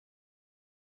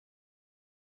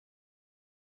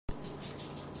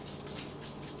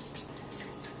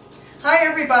Hi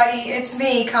everybody, it's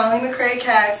me, Colleen McCrae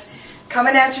Katz,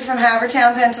 coming at you from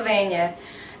Havertown, Pennsylvania.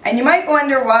 And you might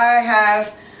wonder why I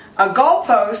have a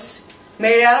goalpost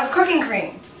made out of cooking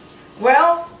cream.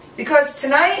 Well, because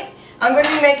tonight I'm going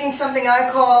to be making something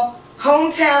I call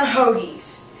hometown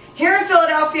hoagies. Here in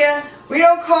Philadelphia, we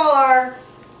don't call our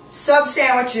sub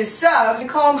sandwiches subs, we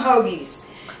call them hoagies.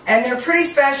 And they're pretty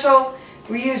special.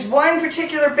 We use one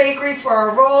particular bakery for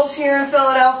our rolls here in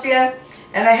Philadelphia,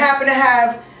 and I happen to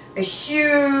have a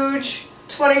huge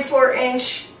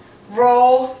 24-inch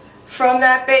roll from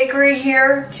that bakery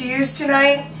here to use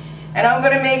tonight. And I'm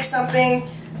going to make something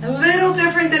a little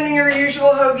different than your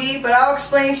usual hoagie, but I'll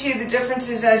explain to you the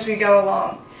differences as we go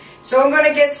along. So I'm going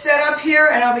to get set up here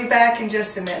and I'll be back in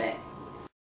just a minute.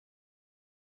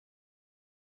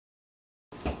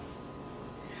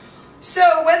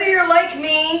 So whether you're like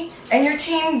me and your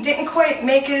team didn't quite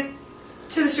make it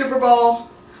to the Super Bowl,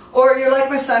 or you're like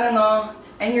my son-in-law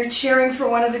and you're cheering for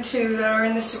one of the two that are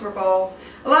in the Super Bowl,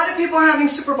 a lot of people are having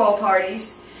Super Bowl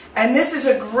parties, and this is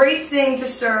a great thing to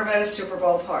serve at a Super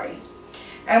Bowl party.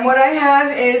 And what I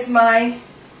have is my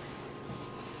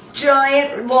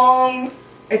giant long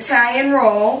Italian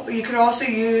roll. You could also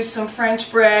use some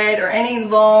French bread or any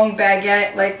long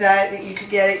baguette like that you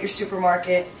could get at your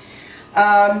supermarket.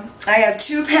 I have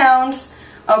 2 pounds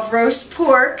of roast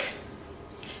pork.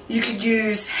 You could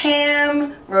use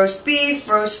ham, roast beef,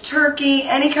 roast turkey,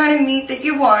 any kind of meat that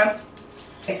you want.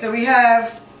 Okay, so we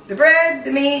have the bread,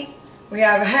 the meat, we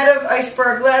have a head of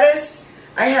iceberg lettuce,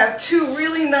 I have 2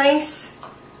 really nice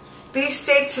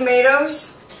beefsteak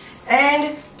tomatoes,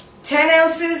 and 10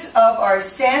 ounces of our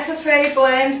Santa Fe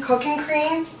blend cooking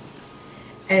cream.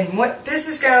 And what this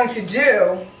is going to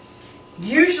do,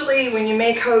 usually when you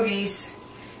make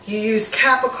hoagies, you use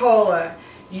capicola,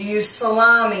 you use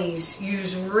salamis, you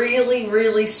use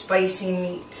really spicy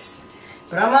meats.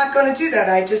 But I'm not going to do that.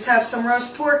 I just have some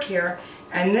roast pork here,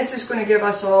 and this is going to give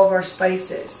us all of our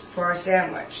spices for our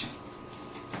sandwich.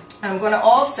 I'm going to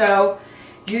also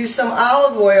use some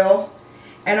olive oil,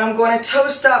 and I'm going to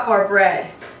toast up our bread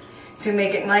to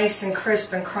make it nice and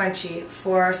crisp and crunchy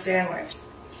for our sandwich.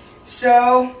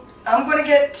 So I'm going to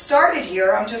get started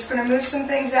here. I'm just going to move some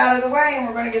things out of the way, and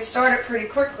we're going to get started pretty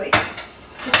quickly.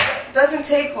 It doesn't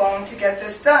take long to get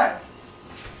this done.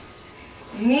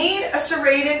 You need a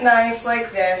serrated knife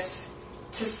like this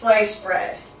to slice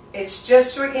bread. It's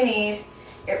just what you need.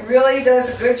 It really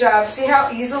does a good job. See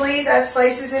how easily that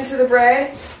slices into the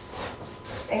bread?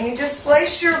 And you just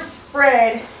slice your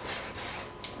bread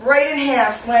right in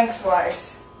half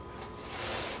lengthwise.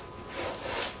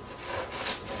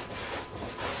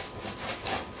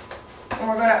 And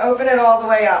we're going to open it all the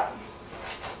way up.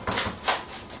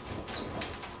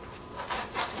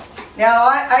 Now,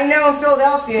 I know in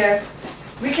Philadelphia,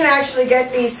 we can actually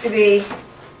get these to be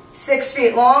 6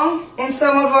 feet long in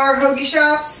some of our hoagie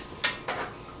shops.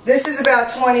 This is about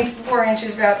 24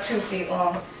 inches, about 2 feet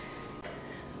long.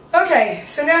 Okay,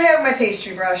 so now I have my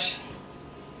pastry brush.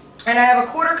 And I have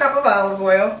a 1/4 cup of olive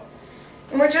oil.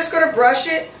 And we're just going to brush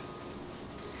it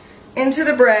into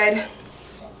the bread.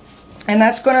 And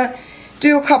that's going to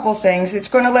do a couple things. It's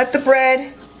going to let the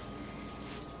bread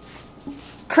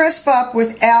crisp up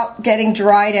without getting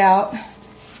dried out,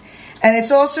 and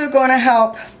it's also going to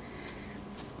help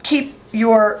keep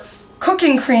your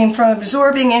cooking cream from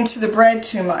absorbing into the bread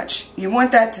too much. You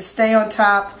want that to stay on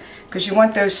top because you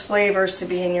want those flavors to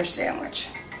be in your sandwich.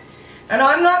 And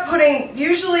I'm not putting,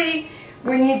 usually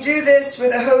when you do this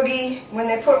with a hoagie, when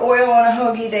they put oil on a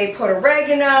hoagie, they put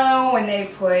oregano and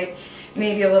they put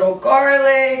maybe a little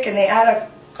garlic and they add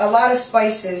a lot of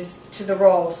spices to the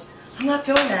rolls. I'm not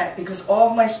doing that because all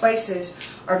of my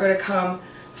spices are going to come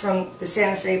from the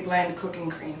Santa Fe blend cooking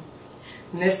cream.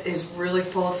 And this is really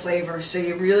full of flavor, so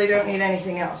you really don't need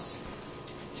anything else.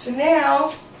 So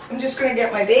now I'm just going to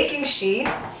get my baking sheet.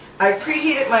 I've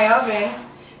preheated my oven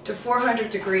to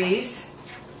 400 degrees.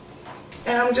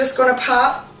 And I'm just going to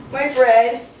pop my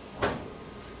bread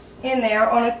in there.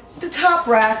 The top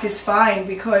rack is fine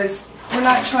because we're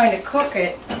not trying to cook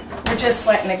it. We're just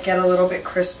letting it get a little bit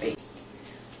crispy.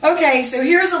 Okay, so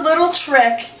here's a little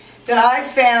trick that I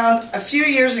found a few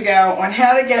years ago on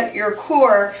how to get your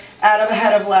core out of a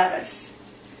head of lettuce.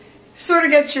 Sort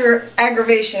of gets your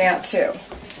aggravation out too.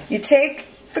 You take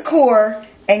the core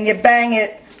and you bang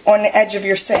it on the edge of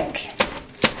your sink.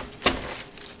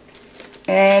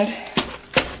 And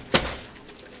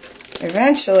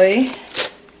eventually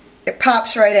it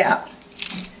pops right out.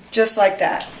 Just like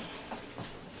that.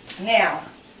 Now,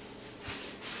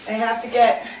 I have to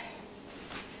get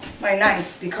my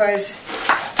knife because,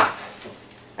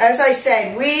 as I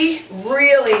said, we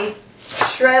really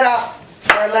shred up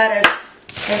our lettuce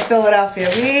in Philadelphia.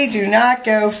 We do not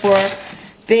go for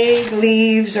big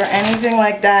leaves or anything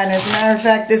like that. And as a matter of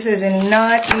fact, this is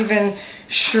not even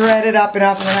shredded up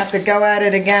enough. I'm going to have to go at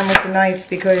it again with the knife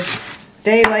because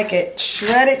they like it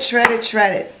shredded, shredded,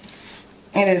 shredded.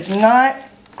 It is not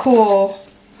cool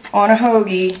on a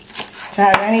hoagie to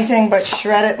have anything but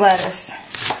shredded lettuce.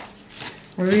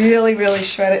 Really, really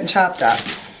shredded and chopped up.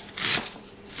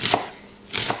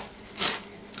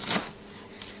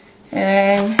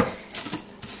 And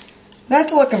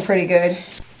that's looking pretty good.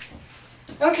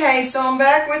 Okay, so I'm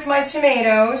back with my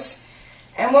tomatoes.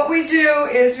 And what we do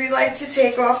is we like to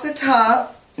take off the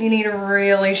top. You need a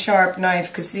really sharp knife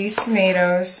because these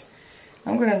tomatoes,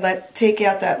 I'm going to take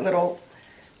out that little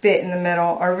bit in the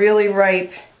middle, are really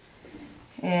ripe.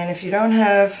 And if you don't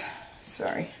have,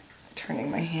 sorry, turning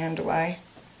my hand away,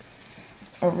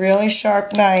 a really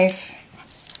sharp knife,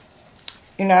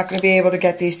 you're not going to be able to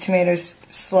get these tomatoes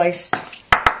sliced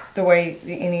the way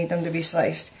that you need them to be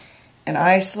sliced. And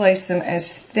I slice them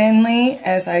as thinly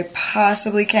as I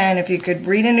possibly can. If you could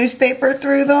read a newspaper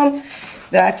through them,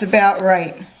 that's about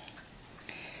right.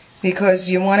 Because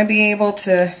you want to be able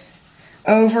to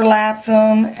overlap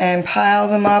them and pile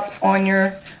them up on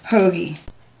your hoagie.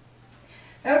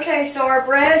 Okay, so our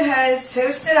bread has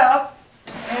toasted up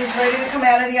and is ready to come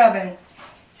out of the oven.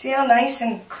 See how nice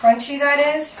and crunchy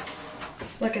that is?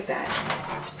 Look at that.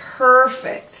 It's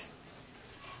perfect.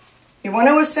 You want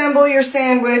to assemble your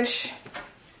sandwich.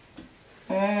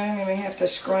 You may have to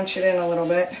scrunch it in a little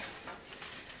bit.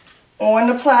 On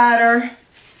the platter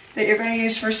that you're going to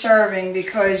use for serving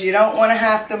because you don't want to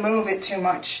have to move it too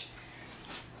much.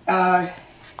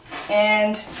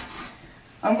 And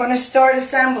I'm going to start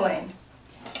assembling.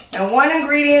 Now, one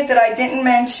ingredient that I didn't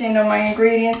mention on my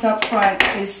ingredients up front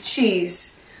is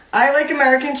cheese. I like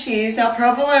American cheese. Now,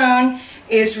 provolone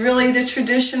is really the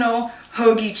traditional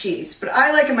hoagie cheese, but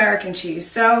I like American cheese,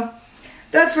 so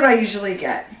that's what I usually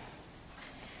get.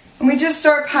 And we just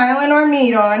start piling our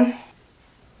meat on.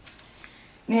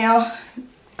 Now,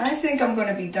 I think I'm going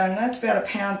to be done. That's about a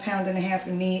pound, pound and a half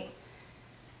of meat.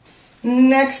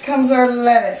 Next comes our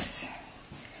lettuce.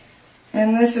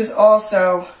 And this is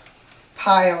also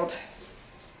piled.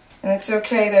 And it's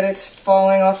okay that it's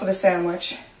falling off of the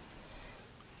sandwich.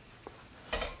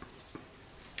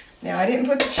 Now, I didn't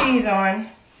put the cheese on.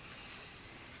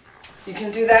 You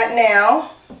can do that now.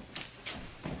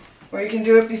 Or you can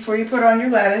do it before you put on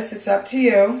your lettuce. It's up to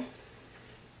you.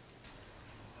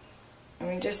 And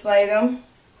we just lay them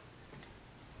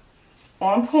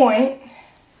on point,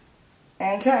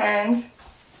 end to end,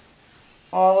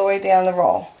 all the way down the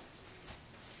roll.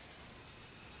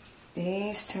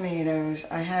 These tomatoes,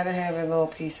 I had to have a little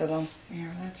piece of them.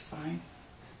 Here, that's fine.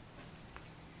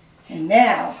 And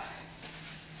now,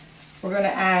 we're going to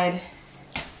add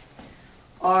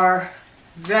our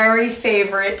very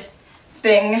favorite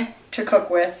thing to cook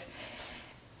with,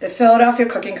 the Philadelphia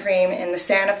Cooking Creme in the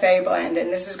Santa Fe blend.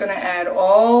 And this is going to add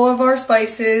all of our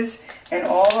spices and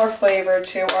all of our flavor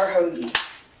to our hoagie.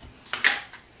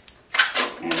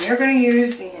 And you're going to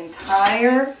use the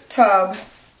entire tub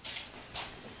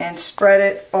and spread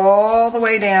it all the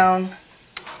way down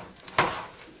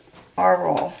our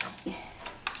roll.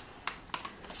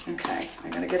 Okay, I'm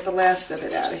going to get the last of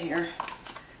it out of here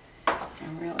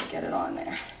and really get it on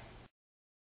there.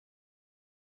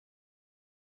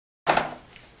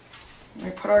 We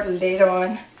put our lid on.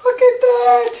 Look at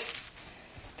that!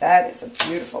 That is a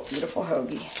beautiful, beautiful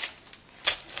hoagie.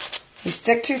 You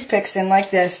stick toothpicks in like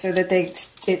this so that it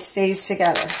stays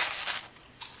together.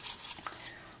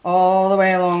 All the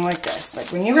way along like this.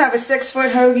 Like when you have a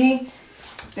 6-foot hoagie,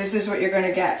 this is what you're going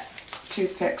to get.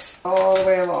 Toothpicks all the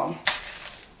way along.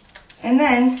 And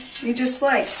then you just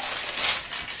slice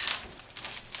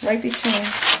right between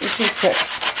the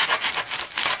toothpicks.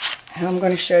 And I'm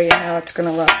going to show you how it's going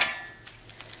to look.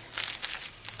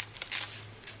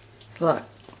 Look.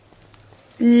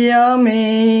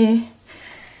 Yummy.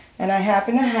 And I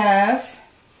happen to have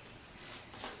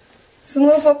some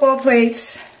little football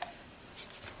plates.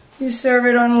 You serve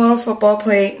it on a little football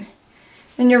plate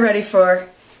and you're ready for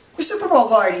your Super Bowl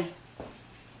party.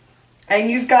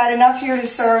 And you've got enough here to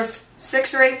serve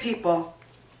 6 or 8 people.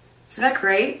 Isn't that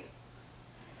great?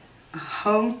 A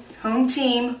home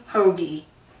team hoagie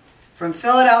from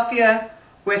Philadelphia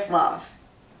with love.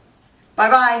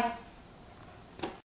 Bye-bye.